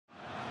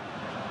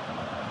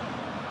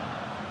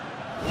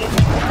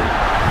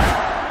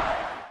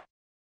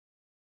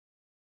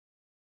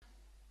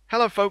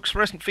Hello folks,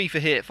 Resident FIFA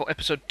here for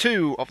episode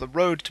 2 of the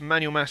Road to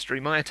Manual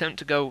Mastery, my attempt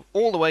to go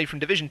all the way from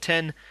Division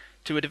 10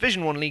 to a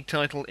Division 1 league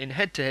title in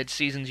head-to-head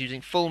seasons using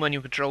full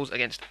manual controls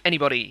against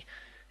anybody.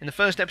 In the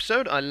first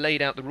episode, I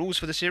laid out the rules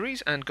for the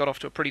series and got off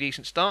to a pretty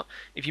decent start.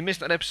 If you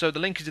missed that episode, the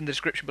link is in the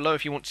description below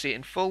if you want to see it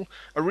in full.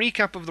 A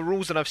recap of the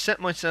rules that I've set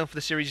myself for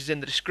the series is in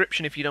the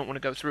description if you don't want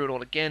to go through it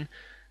all again.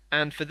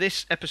 And for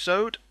this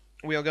episode,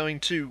 we are going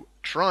to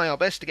try our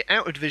best to get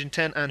out of Division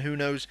 10 and who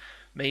knows,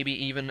 maybe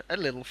even a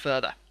little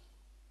further.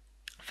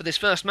 For this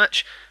first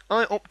match,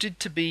 I opted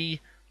to be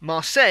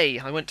Marseille.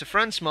 I went to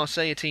France,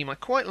 Marseille, a team I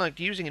quite liked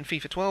using in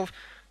FIFA 12,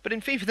 but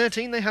in FIFA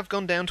 13 they have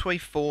gone down to a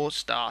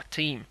 4-star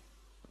team.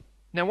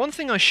 Now, one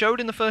thing I showed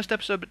in the first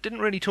episode but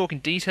didn't really talk in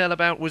detail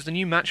about was the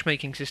new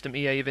matchmaking system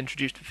EA have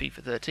introduced for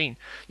FIFA 13.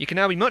 You can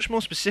now be much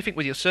more specific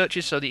with your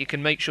searches so that you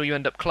can make sure you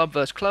end up club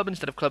versus club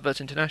instead of club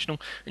versus international,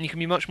 and you can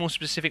be much more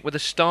specific with the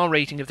star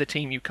rating of the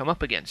team you come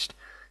up against.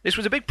 This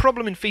was a big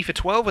problem in FIFA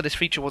 12 where this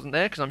feature wasn't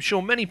there, because I'm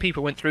sure many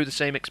people went through the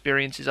same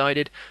experiences I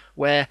did,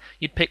 where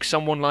you'd pick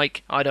someone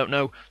like, I don't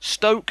know,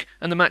 Stoke,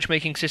 and the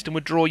matchmaking system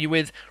would draw you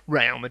with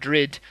Real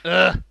Madrid.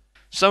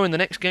 So in the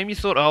next game you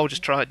thought, oh, I'll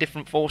just try a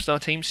different 4-star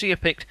team, so you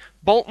picked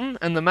Bolton,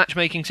 and the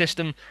matchmaking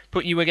system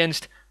put you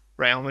against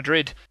Real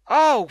Madrid.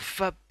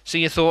 So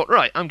you thought,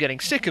 right, I'm getting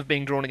sick of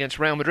being drawn against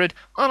Real Madrid,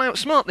 I'll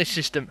outsmart this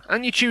system,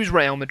 and you choose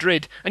Real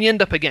Madrid, and you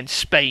end up against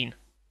Spain.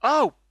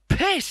 Oh,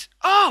 piss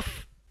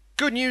off!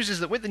 Good news is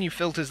that with the new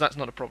filters, that's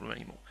not a problem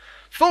anymore.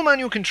 Full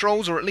manual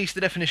controls, or at least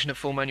the definition of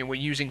full manual we're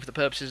using for the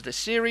purposes of this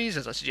series,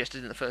 as I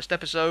suggested in the first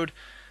episode,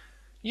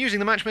 using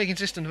the matchmaking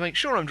system to make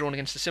sure I'm drawn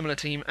against a similar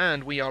team,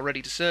 and we are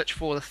ready to search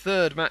for the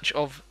third match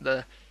of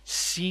the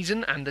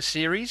season and the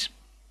series.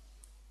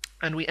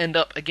 And we end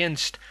up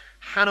against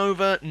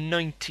Hanover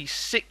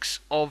 96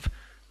 of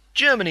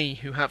Germany,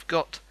 who have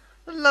got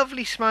a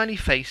lovely smiley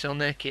face on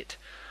their kit.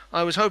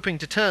 I was hoping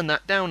to turn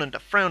that down and to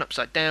frown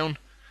upside down,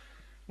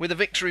 with a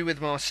victory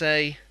with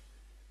Marseille,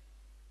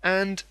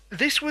 and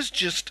this was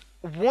just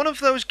one of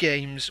those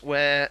games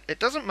where it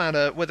doesn't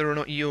matter whether or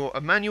not you're a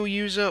manual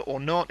user or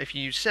not, if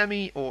you use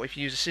semi or if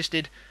you use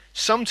assisted,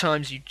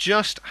 sometimes you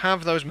just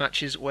have those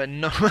matches where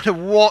no matter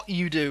what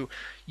you do,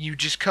 you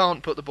just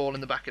can't put the ball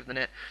in the back of the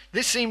net.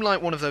 This seemed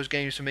like one of those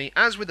games for me.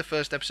 As with the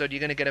first episode, you're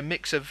going to get a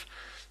mix of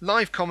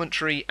live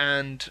commentary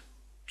and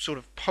sort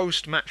of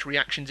post-match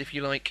reactions, if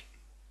you like,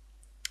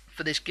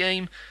 for this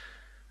game,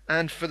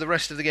 and for the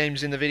rest of the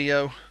games in the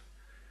video.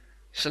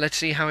 So let's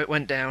see how it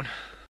went down.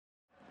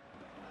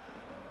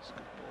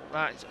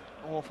 That is an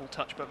awful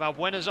touch, but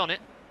Valbuena's on it.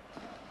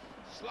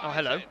 Oh,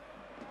 hello.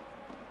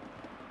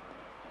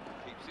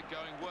 Keeps it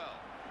going well.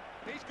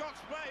 He's got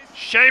space.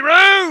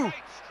 Sheru!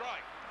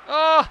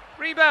 Oh,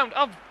 rebound.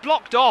 I've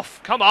blocked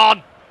off. Come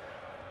on.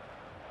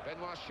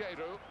 Benoit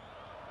Sheru.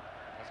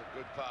 That's a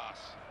good pass.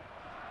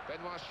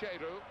 Benoit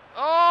Sheru.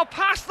 Oh,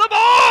 pass the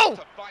ball!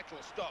 That's a vital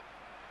stop.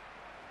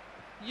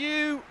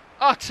 You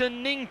utter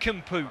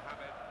nincompoop.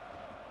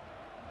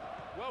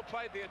 Well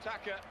played, the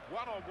attacker,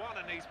 one-on-one,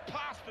 and he's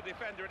past the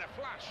defender in a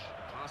flash.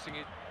 Passing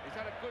it, he's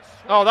had a good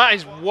swing. Oh, that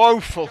is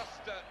woeful. Just,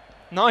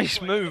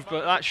 Nice move,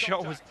 but that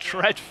shot was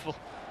dreadful.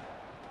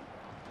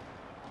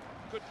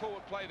 Good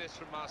forward play this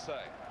from Marseille.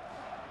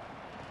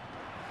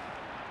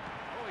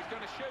 Oh, he's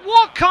going to shoot.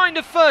 What kind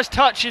of first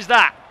touch is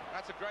that?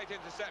 That's a great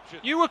interception.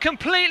 You were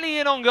completely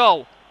in on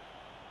goal.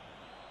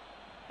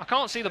 I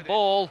can't see the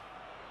ball.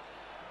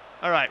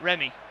 All right,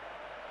 Remy.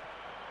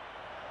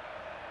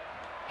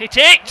 Hit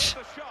it!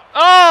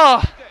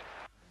 Oh!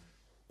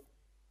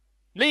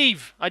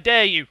 Leave, I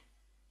dare you.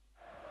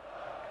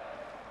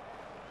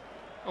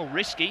 Oh,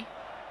 risky.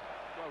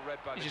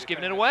 He's just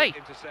giving it away.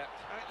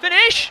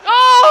 Finish!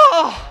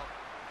 Oh!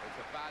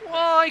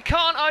 Why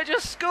can't I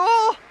just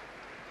score?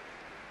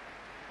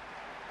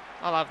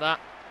 I'll have that.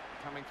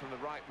 Coming from the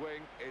right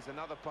wing is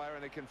another player,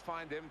 and they can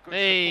find him. Good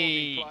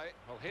hey. supporting play.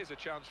 Well, here's a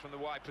chance from the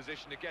wide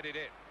position to get it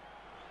in.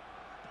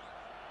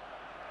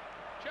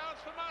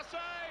 Chance for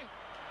Marseille.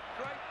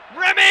 Great.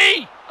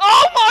 Remy!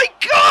 Oh my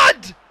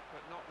God!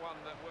 But not one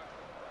that worked.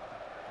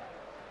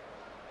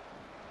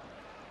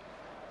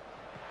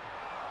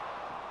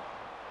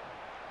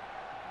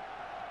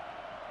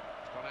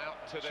 Gone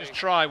out to just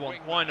try one.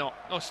 Why not?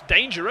 Oh, it's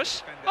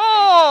dangerous. Defender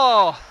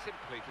Oh!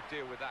 Simply to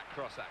deal with that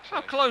cross, actually.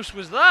 How close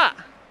was that?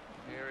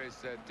 Here is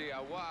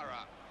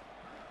Diawara.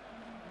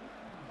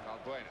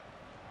 Valbuena.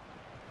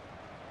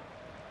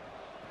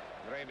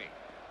 Remy.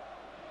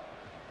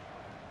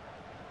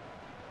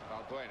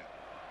 Valbuena.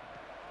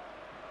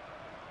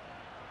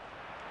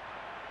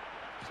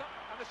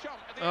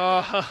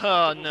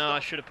 Oh, no, I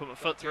should have put my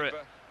foot through it.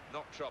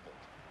 Not troubled.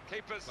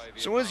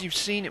 So as you've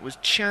seen, it was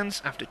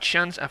chance after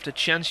chance after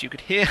chance. You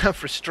could hear how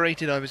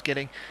frustrated I was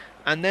getting.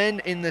 And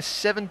then in the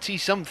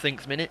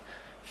 70-somethingth minute,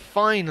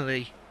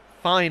 finally,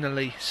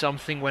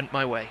 something went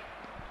my way.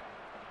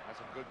 That's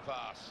a good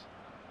pass.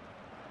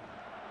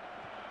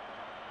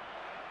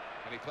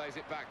 And he plays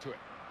it back to it.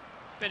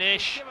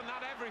 Finish. Given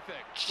that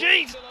everything.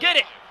 Jeez, get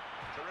it.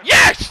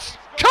 Yes!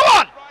 Come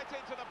on! Right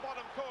into the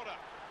bottom corner.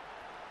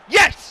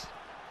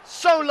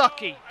 So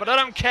lucky, but I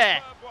don't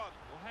care. Well,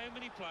 how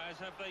many players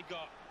have they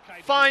got?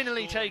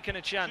 Finally taken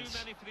a chance. Too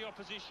many for the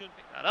opposition.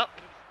 Pick that up.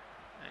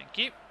 Thank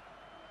you.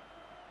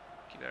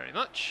 Thank you very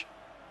much.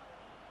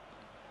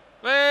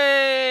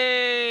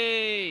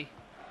 Way!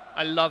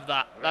 I love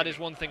that. That is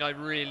one thing I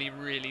really,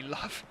 really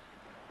love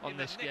on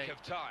this game.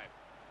 Of time.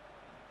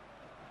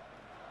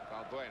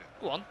 Valbuena.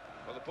 Go on.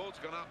 Well, the ball's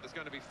gone up. There's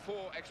going to be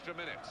 4 extra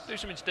minutes. Do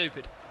something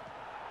stupid.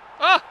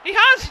 Ah, he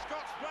has! He's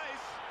got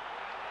space.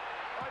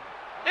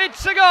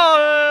 It's a goal!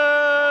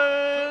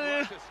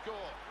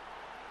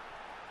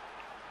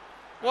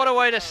 What a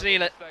way to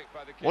seal it.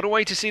 What a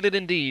way to seal it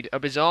indeed. A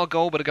bizarre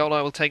goal, but a goal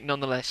I will take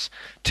nonetheless.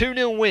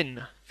 2-0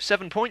 win.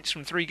 7 points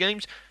from 3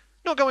 games.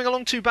 Not going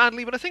along too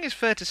badly, but I think it's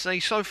fair to say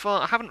so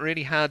far I haven't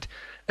really had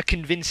a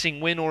convincing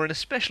win or an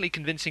especially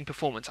convincing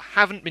performance. I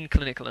haven't been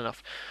clinical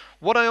enough.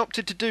 What I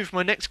opted to do for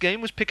my next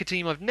game was pick a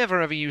team I've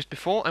never ever used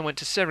before. I went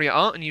to Serie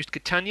A and used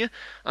Catania,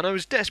 and I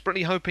was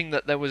desperately hoping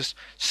that there was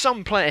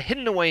some player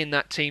hidden away in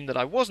that team that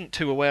I wasn't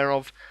too aware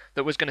of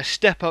that was going to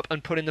step up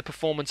and put in the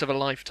performance of a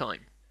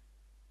lifetime.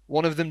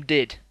 One of them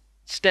did.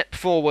 Step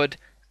forward,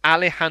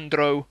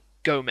 Alejandro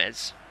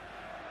Gomez.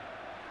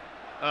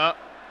 I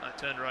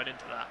turned right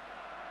into that.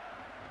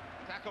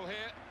 Tackle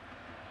here.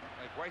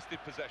 They've wasted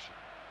possession.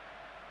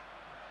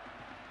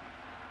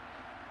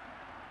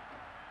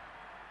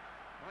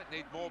 Might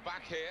need more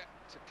back here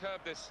to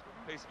curb this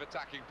piece of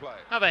attacking play.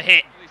 Have a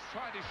hit. He's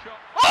tried his shot.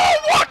 Oh,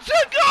 what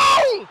a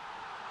goal!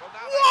 Well,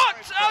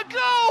 What a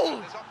goal!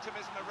 There's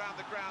optimism around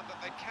the ground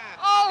that they can.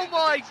 Oh get the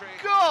my victory.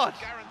 God!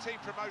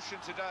 Guaranteed promotion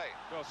today.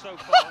 Well, so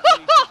far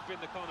it's been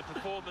the kind of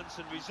performance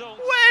and result.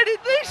 Where did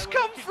this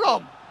come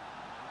from?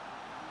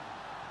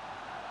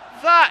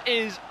 That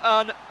is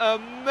an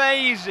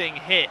amazing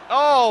hit.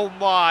 Oh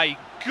my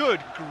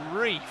good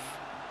grief.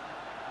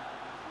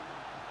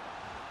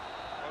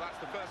 Well, that's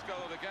the first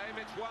goal of the game.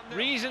 It's 1-0.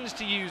 Reasons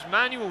to use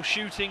manual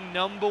shooting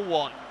number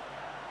 1.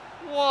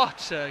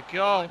 What a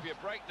goal. Might be a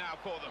break now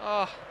for them.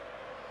 Oh.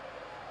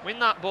 Win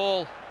that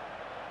ball.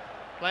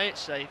 Play it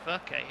safe.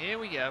 Okay, here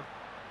we go.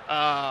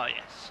 Ah,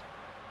 yes.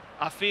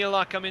 I feel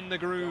like I'm in the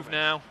groove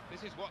now.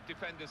 This is what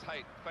defenders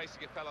hate,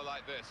 facing a fella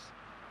like this.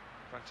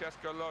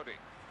 Francesco Lodi.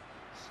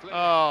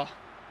 Oh.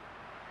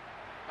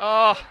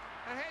 Oh.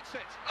 And hits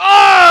it.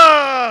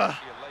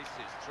 Ah! He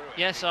laces through it.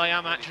 Yes, I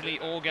am actually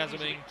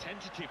orgasming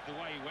Tentative the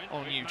way he went.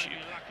 on It made YouTube. me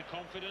a lack of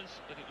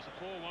confidence that it was a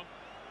poor one.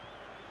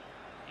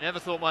 Never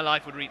thought my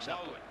life would reach that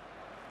point.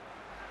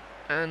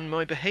 And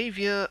my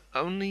behaviour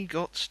only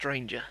got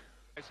stranger.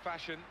 It's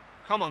fashion.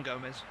 Come on,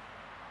 Gomez.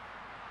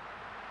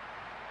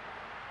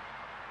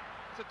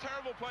 It's a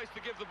terrible place to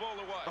give the ball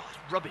away. Oh, it's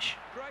rubbish.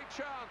 Great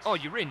chance. Oh,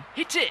 you're in.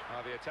 Hit it.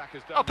 The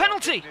attacker's done Oh,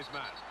 penalty. well, his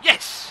man.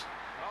 Yes.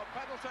 Oh,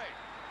 penalty.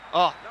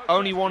 Oh,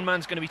 only one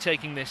man's going to be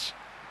taking this.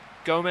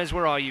 Gomez,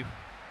 where are you?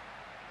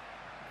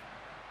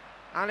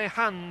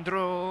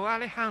 Alejandro,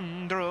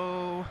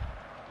 Alejandro.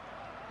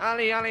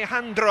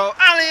 Alejandro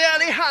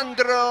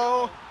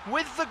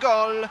with the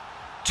goal.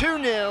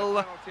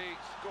 2-0.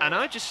 And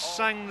I just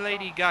sang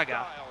Lady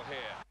Gaga.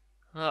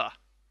 Ah.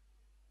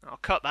 I'll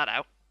cut that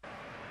out.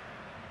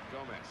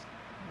 Gomez.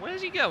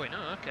 Where's he going?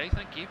 Oh, okay,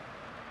 thank you.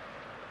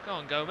 Go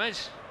on,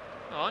 Gomez.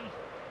 Go on.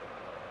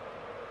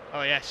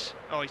 Oh, yes.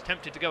 Oh, he's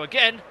tempted to go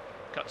again.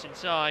 Cuts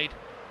inside.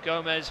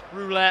 Gomez,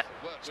 roulette,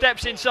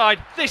 steps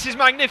inside. This is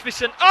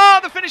magnificent. Oh,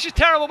 the finish is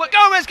terrible, but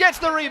Gomez gets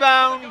the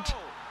rebound.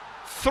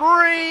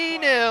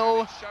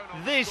 3-0.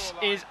 This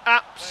is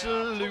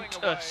absolute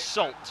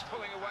assault.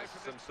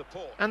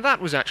 And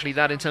that was actually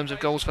that in terms of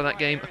goals for that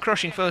game. A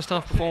crushing first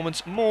half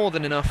performance, more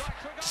than enough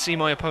to see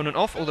my opponent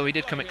off, although he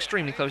did come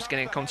extremely close to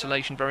getting a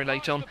consolation very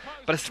late on.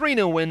 But a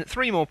 3-0 win,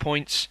 3 more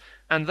points,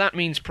 and that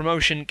means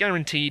promotion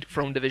guaranteed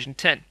from Division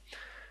 10.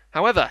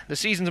 However, the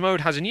Seasons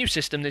mode has a new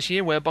system this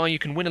year whereby you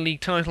can win a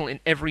league title in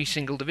every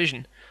single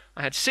division.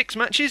 I had 6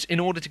 matches in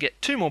order to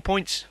get 2 more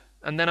points,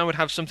 and then I would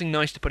have something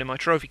nice to put in my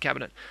trophy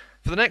cabinet.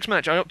 For the next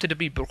match, I opted to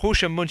be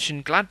Borussia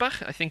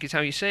Mönchengladbach, I think is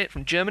how you say it,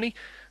 from Germany,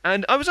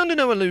 and I was under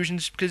no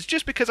illusions, because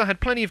just because I had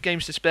plenty of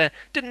games to spare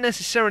didn't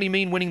necessarily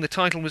mean winning the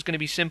title was going to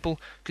be simple,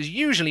 because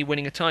usually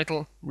winning a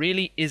title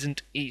really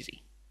isn't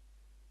easy.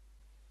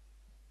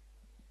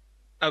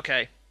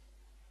 Okay,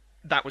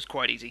 that was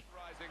quite easy.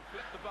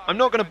 I'm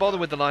not going to bother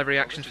with the live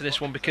reactions for this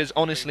one, because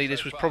honestly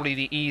this was probably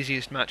the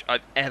easiest match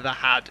I've ever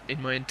had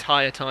in my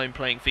entire time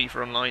playing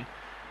FIFA Online.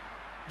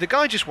 The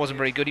guy just wasn't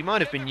very good. He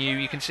might have been new.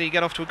 You can see he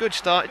got off to a good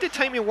start. It did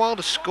take me a while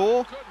to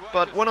score,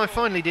 but when I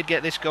finally did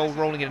get this goal,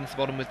 rolling it into the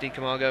bottom with Di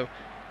Camargo,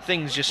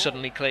 things just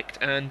suddenly clicked,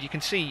 and you can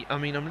see, I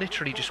mean, I'm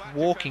literally just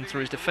walking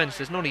through his defence.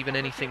 There's not even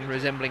anything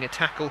resembling a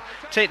tackle.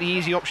 Take the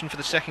easy option for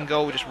the second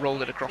goal, we just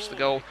roll it across the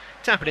goal,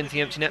 tap it into the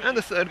empty net, and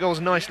the third goal's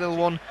a nice little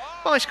one.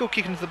 Bicycle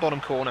kick into the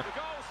bottom corner.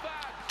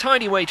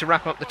 Tidy way to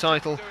wrap up the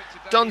title.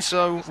 Done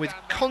so with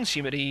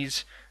consummate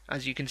ease.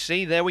 As you can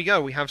see, there we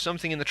go. We have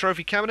something in the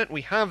trophy cabinet.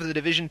 We have the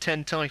Division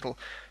 10 title.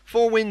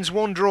 4 wins,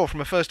 1 draw from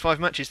our first 5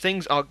 matches.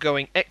 Things are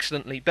going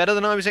excellently, better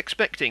than I was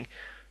expecting.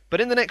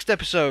 But in the next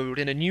episode,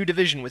 in a new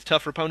division with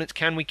tougher opponents,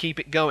 can we keep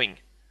it going?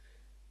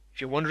 If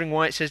you're wondering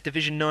why it says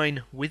Division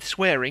 9 with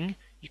swearing,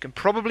 You can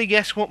probably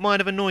guess what might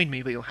have annoyed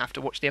me, but you'll have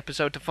to watch the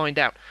episode to find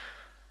out.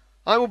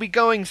 I will be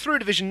going through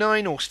Division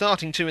 9, or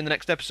starting to in the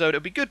next episode.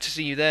 It'll be good to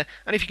see you there,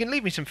 and if you can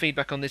leave me some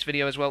feedback on this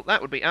video as well,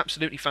 that would be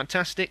absolutely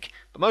fantastic.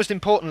 But most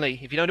importantly,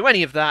 if you don't do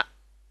any of that,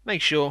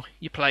 make sure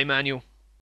you play manual.